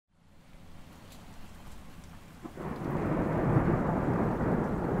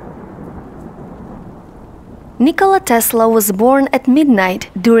Nikola Tesla was born at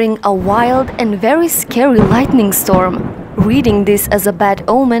midnight during a wild and very scary lightning storm. Reading this as a bad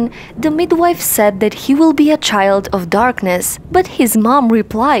omen, the midwife said that he will be a child of darkness, but his mom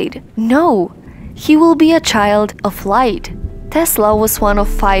replied, "No, he will be a child of light." Tesla was one of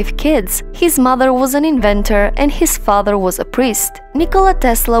 5 kids. His mother was an inventor and his father was a priest. Nikola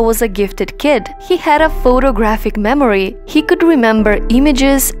Tesla was a gifted kid. He had a photographic memory. He could remember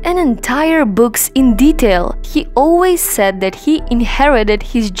images and entire books in detail. He always said that he inherited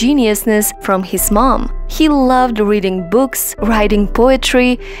his geniusness from his mom. He loved reading books, writing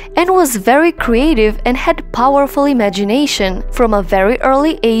poetry, and was very creative and had powerful imagination. From a very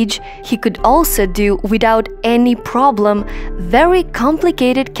early age, he could also do, without any problem, very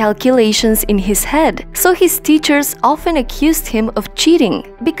complicated calculations in his head. So his teachers often accused him of cheating.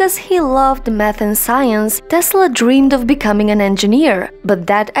 Because he loved math and science, Tesla dreamed of becoming an engineer. But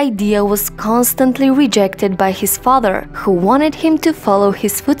that idea was constantly rejected by his father, who wanted him to follow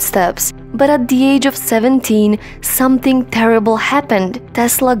his footsteps. But at the age of 17, something terrible happened.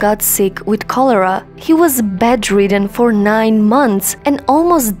 Tesla got sick with cholera. He was bedridden for 9 months and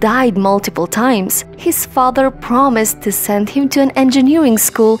almost died multiple times. His father promised to send him to an engineering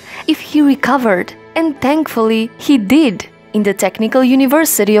school if he recovered. And thankfully, he did. In the Technical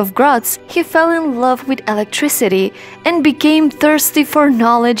University of Graz, he fell in love with electricity and became thirsty for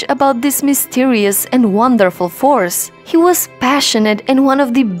knowledge about this mysterious and wonderful force. He was passionate and one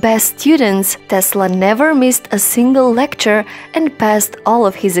of the best students. Tesla never missed a single lecture and passed all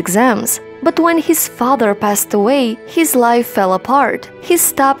of his exams. But when his father passed away, his life fell apart. He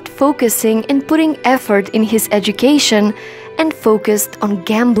stopped focusing and putting effort in his education and focused on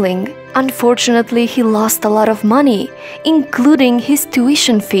gambling. Unfortunately, he lost a lot of money, including his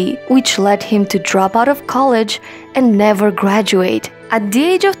tuition fee, which led him to drop out of college and never graduate. At the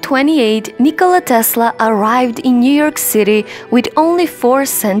age of 28, Nikola Tesla arrived in New York City with only 4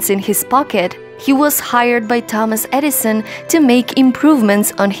 cents in his pocket. He was hired by Thomas Edison to make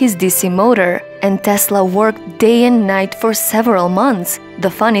improvements on his DC motor, and Tesla worked day and night for several months. The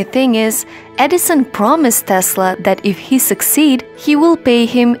funny thing is, Edison promised Tesla that if he succeed, he will pay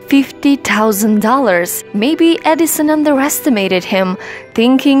him $50,000. Maybe Edison underestimated him,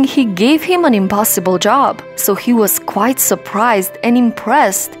 thinking he gave him an impossible job. So he was quite surprised and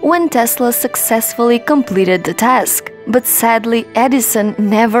impressed when Tesla successfully completed the task. But sadly, Edison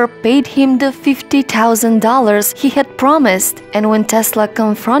never paid him the $50,000 he had promised, and when Tesla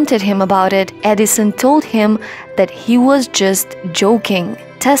confronted him about it, Edison told him that he was just joking.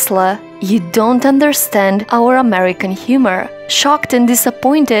 "Tesla, you don't understand our American humor." Shocked and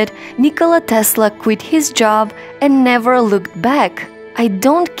disappointed, Nikola Tesla quit his job and never looked back. "I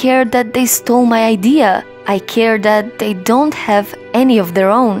don't care that they stole my idea. I care that they don't have any of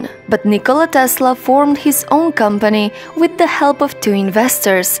their own." But Nikola Tesla formed his own company with the help of 2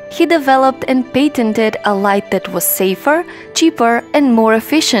 investors. He developed and patented a light that was safer, cheaper, and more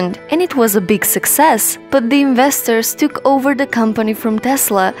efficient, and it was a big success. But the investors took over the company from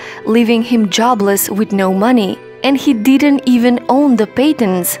Tesla, leaving him jobless with no money. And he didn't even own the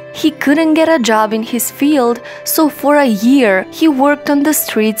patents. He couldn't get a job in his field, so for a year he worked on the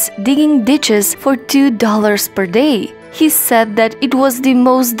streets digging ditches for $2 per day. He said that it was the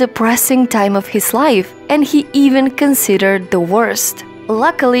most depressing time of his life, and he even considered the worst.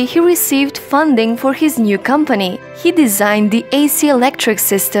 Luckily, he received funding for his new company. He designed the AC electric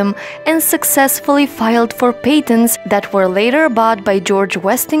system and successfully filed for patents that were later bought by George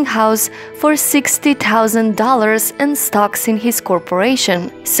Westinghouse for $60,000 and stocks in his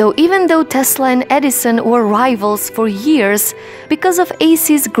corporation. So even though Tesla and Edison were rivals for years, because of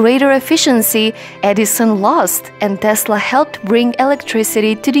AC's greater efficiency, Edison lost, and Tesla helped bring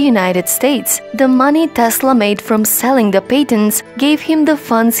electricity to the United States. The money Tesla made from selling the patents gave him the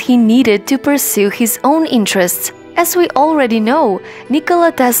funds he needed to pursue his own interests. As we already know,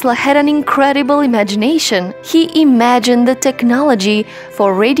 Nikola Tesla had an incredible imagination. He imagined the technology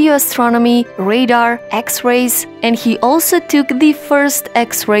for radio astronomy, radar, X-rays, and he also took the first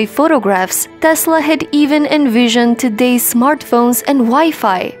X-ray photographs. Tesla had even envisioned today's smartphones and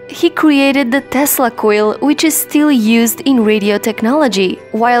Wi-Fi. He created the Tesla coil, which is still used in radio technology.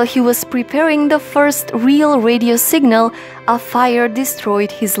 While he was preparing the first real radio signal, a fire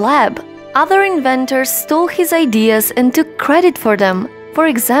destroyed his lab. Other inventors stole his ideas and took credit for them. For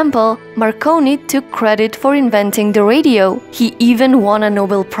example, Marconi took credit for inventing the radio. He even won a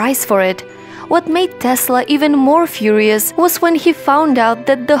Nobel Prize for it. What made Tesla even more furious was when he found out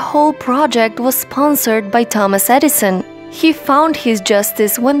that the whole project was sponsored by Thomas Edison. He found his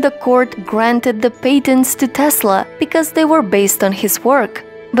justice when the court granted the patents to Tesla because they were based on his work.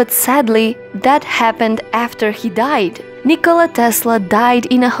 But sadly, that happened after he died. Nikola Tesla died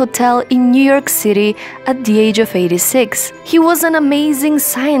in a hotel in New York City at the age of 86. He was an amazing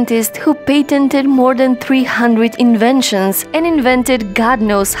scientist who patented more than 300 inventions and invented God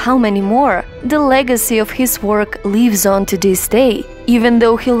knows how many more. The legacy of his work lives on to this day. Even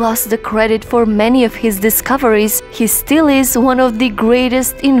though he lost the credit for many of his discoveries, he still is one of the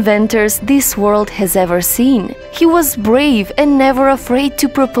greatest inventors this world has ever seen. He was brave and never afraid to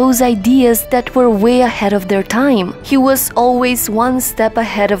propose ideas that were way ahead of their time. He was always one step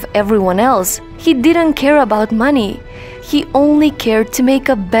ahead of everyone else. He didn't care about money. He only cared to make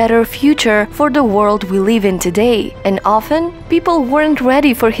a better future for the world we live in today. And often, people weren't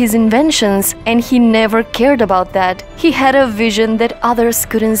ready for his inventions, and he never cared about that. He had a vision that others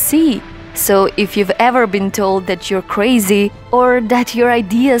couldn't see. So if you've ever been told that you're crazy or that your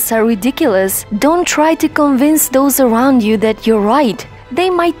ideas are ridiculous, don't try to convince those around you that you're right. They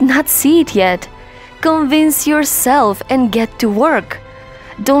might not see it yet. Convince yourself and get to work.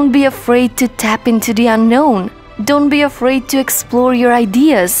 Don't be afraid to tap into the unknown. Don't be afraid to explore your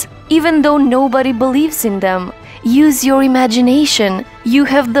ideas, even though nobody believes in them. Use your imagination. You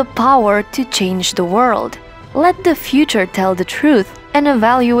have the power to change the world. Let the future tell the truth and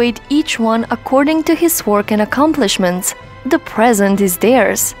evaluate each one according to his work and accomplishments. The present is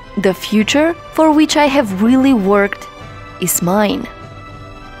theirs. The future, for which I have really worked, is mine.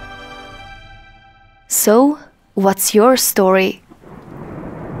 So, what's your story?